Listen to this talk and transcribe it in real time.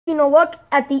a look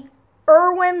at the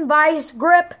Irwin Vise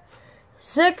grip,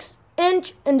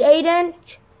 6-inch and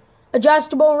 8-inch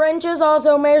adjustable wrenches,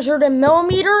 also measured in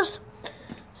millimeters.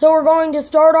 So we're going to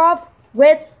start off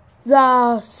with the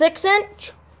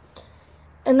 6-inch,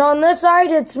 and on this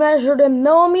side it's measured in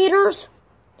millimeters,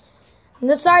 and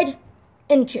this side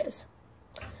inches.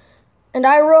 And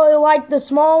I really like the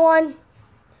small one.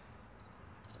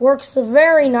 Works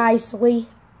very nicely,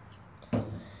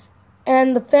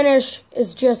 and the finish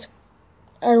is just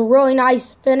a really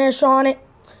nice finish on it.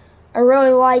 I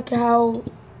really like how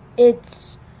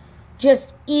it's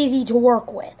just easy to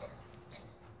work with.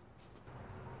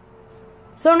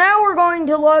 So now we're going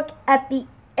to look at the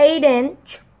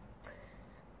 8-inch.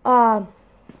 On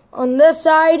this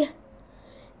side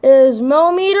is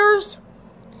millimeters,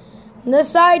 and this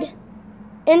side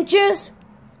inches.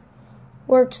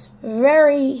 Works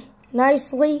very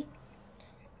nicely,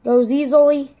 goes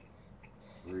easily.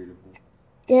 Readable.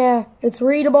 Yeah, it's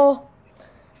readable.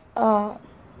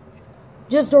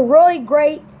 Just a really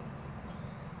great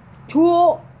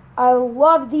tool. I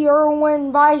love the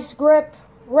Irwin Vise grip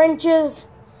wrenches.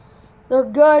 They're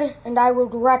good, and I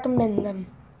would recommend them.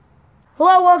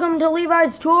 Hello, welcome to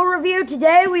Levi's Tool Review.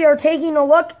 Today we are taking a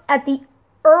look at the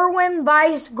Irwin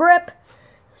Vise grip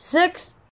 6